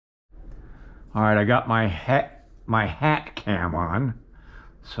All right, I got my hat cam on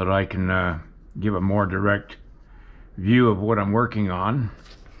so that I can give a more direct view of what I'm working on,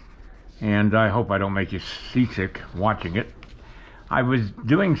 and I hope I don't make you seasick watching it. I was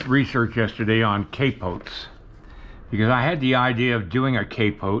doing research yesterday on capotes because I had the idea of doing a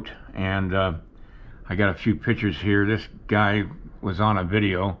capote, and I got a few pictures here. This guy was on a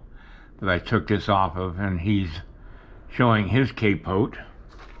video that I took this off of, and he's showing his capote.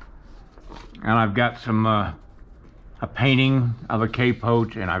 And I've got some a painting of a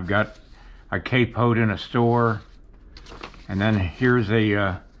capote, and I've got a capote in a store, and then here's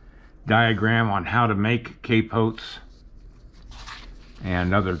a diagram on how to make capotes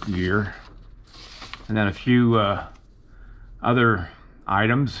and other gear, and then a few other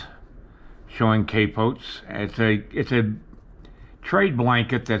items showing capotes. It's a trade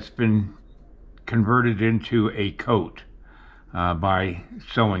blanket that's been converted into a coat by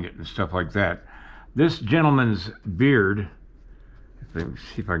sewing it and stuff like that. This gentleman's beard, let me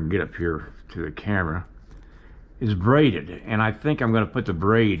see if I can get up here to the camera, is braided, and I think I'm going to put the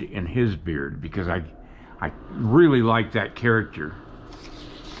braid in his beard because I really like that character.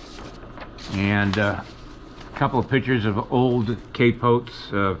 And a couple of pictures of old capotes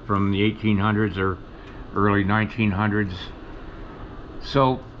from the 1800s or early 1900s.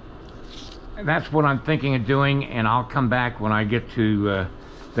 So that's what I'm thinking of doing, and I'll come back when I get to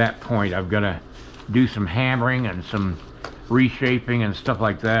that point. I've got to do some hammering and some reshaping and stuff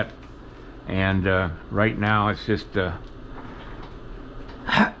like that, and right now it's just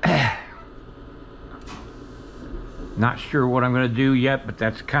not sure what I'm going to do yet, but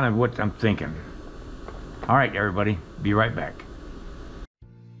that's kind of what I'm thinking. All right, everybody, be right back.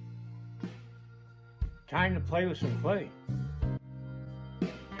 Time to play with some clay.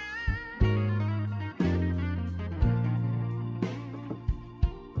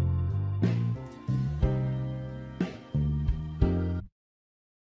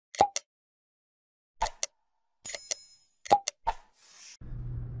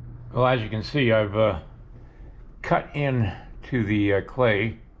 Well, as you can see, I've cut into the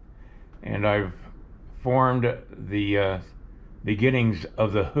clay, and I've formed the beginnings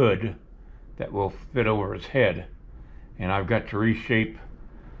of the hood that will fit over his head. And I've got to reshape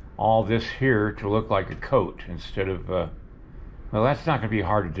all this here to look like a coat instead of, well, that's not going to be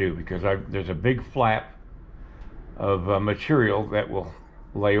hard to do because there's a big flap of material that will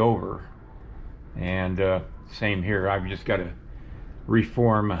lay over. And same here, I've just got to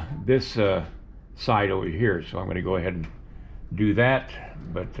reform this side over here, so I'm going to go ahead and do that,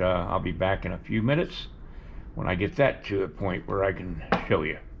 but I'll be back in a few minutes when I get that to a point where I can show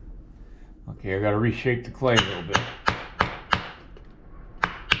you. Okay, I got to reshape the clay a little bit.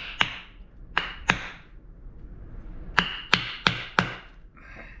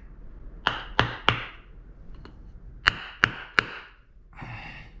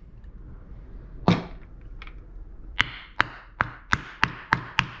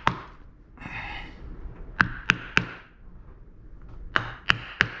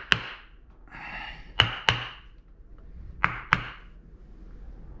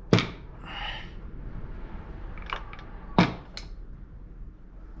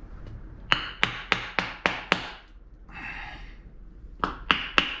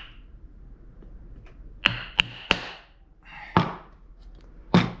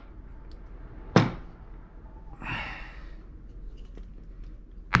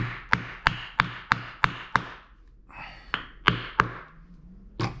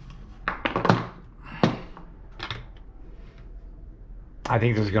 I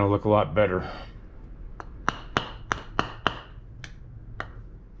think this is going to look a lot better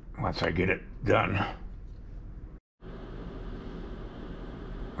once I get it done.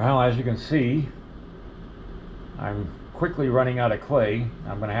 Well, as you can see, I'm quickly running out of clay.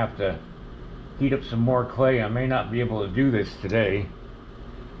 I'm going to have to heat up some more clay. I may not be able to do this today,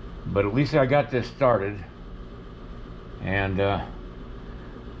 but at least I got this started. And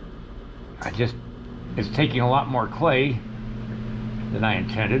it's taking a lot more clay than I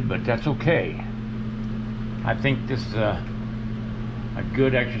intended, but that's okay. I think this is a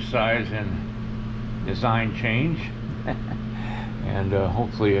good exercise in design change, and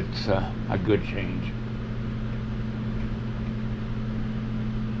hopefully it's a good change.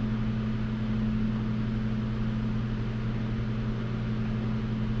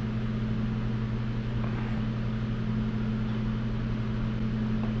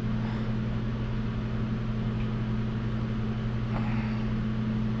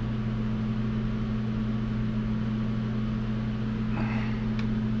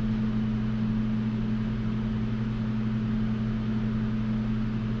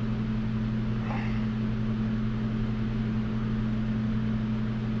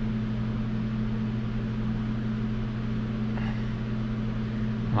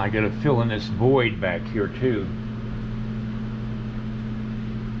 I got to fill in this void back here too.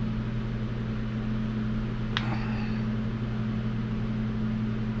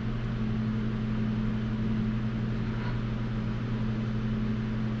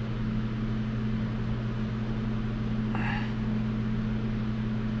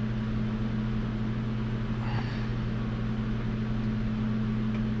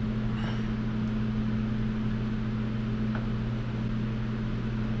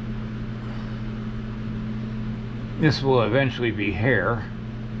 This will eventually be hair.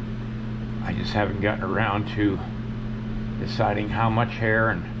 I just haven't gotten around to deciding how much hair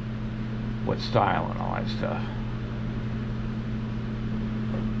and what style and all that stuff.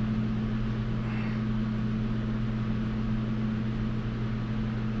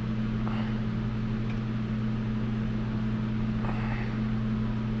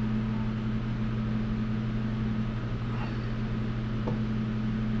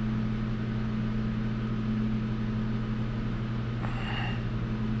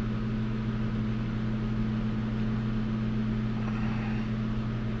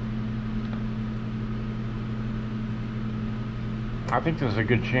 I think this is a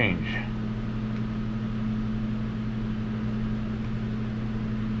good change.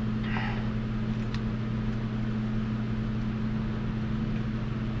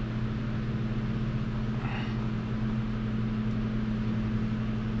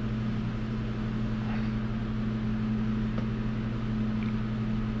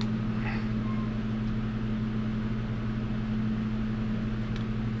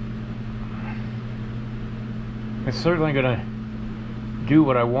 It's certainly going to do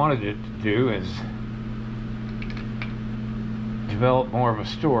what I wanted it to do, is develop more of a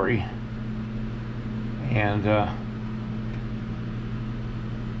story, and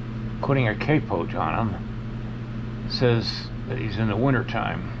putting a capote on him says that he's in the winter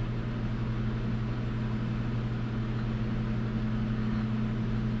time.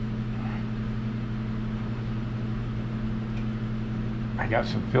 I got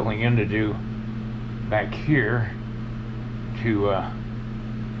some filling in to do back here to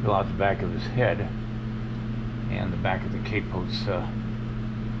fill out the back of his head and the back of the capote's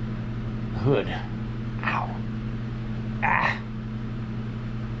hood. Ow. Ah.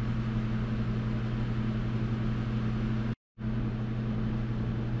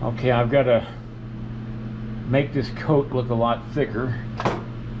 Okay, I've got to make this coat look a lot thicker, and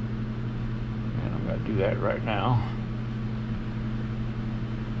I'm going to do that right now.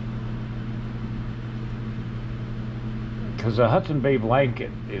 Because a Hudson Bay blanket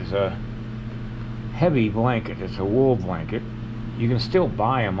is a heavy blanket. It's a wool blanket. You can still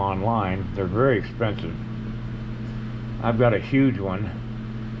buy them online. They're very expensive. I've got a huge one.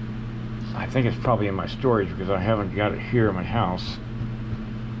 I think it's probably in my storage because I haven't got it here in my house.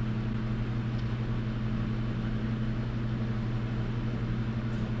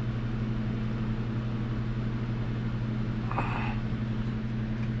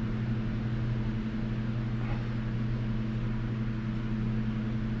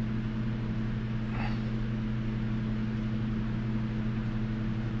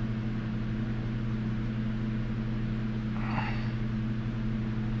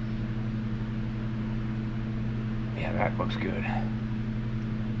 Yeah, that looks good.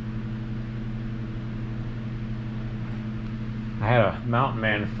 I had a mountain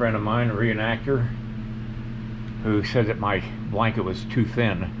man friend of mine, a reenactor, who said that my blanket was too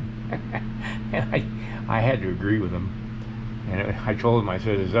thin. And I had to agree with him. And I told him, I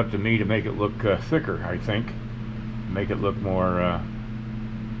said, it's up to me to make it look thicker, I think. Make it look more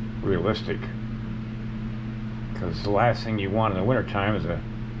realistic. Because the last thing you want in the wintertime is a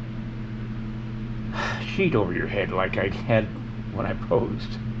sheet over your head like I had when I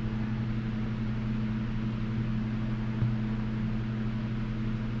posed.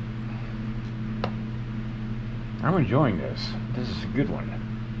 I'm enjoying this. This is a good one.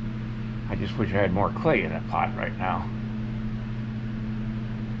 I just wish I had more clay in that pot right now.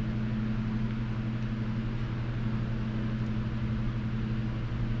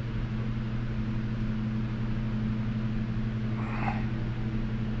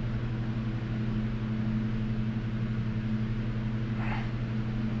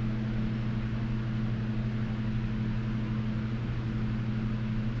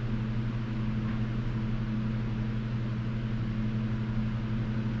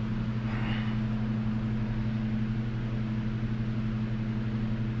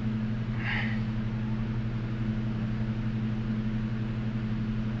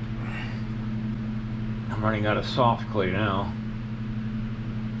 I'm running out of soft clay now.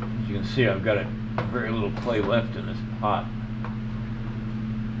 As you can see, I've got very little clay left in this pot.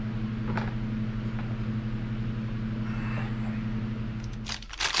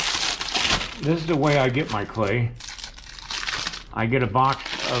 this is the way I get my clay. I get a box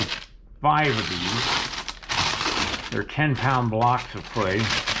of 5 of these. They're 10-pound blocks of clay.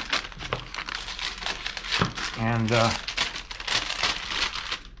 And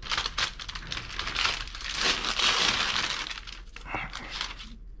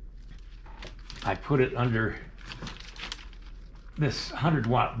I put it under this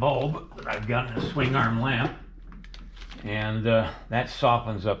 100-watt bulb that I've got in a swing arm lamp, and that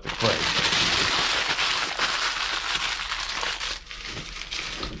softens up the clay.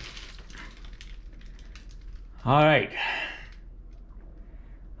 All right,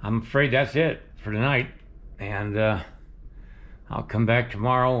 I'm afraid that's it for tonight, and I'll come back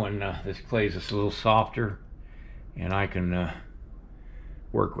tomorrow when this clay is just a little softer and I can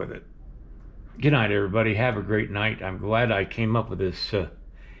work with it. Good night, everybody. Have a great night. I'm glad I came up with this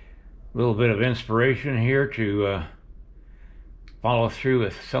little bit of inspiration here to follow through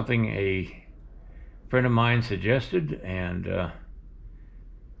with something a friend of mine suggested, and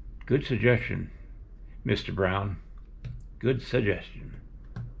good suggestion, Mr. Brown. Good suggestion.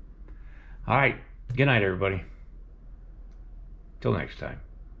 All right. Good night, everybody. Till next time.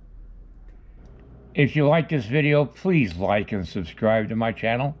 If you like this video, please like and subscribe to my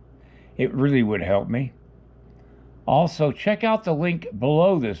channel. It really would help me. Also, check out the link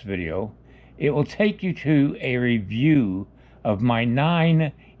below this video. It will take you to a review of my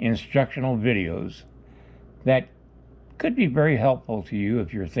 9 instructional videos that could be very helpful to you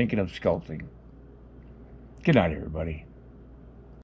if you're thinking of sculpting. Good night, everybody.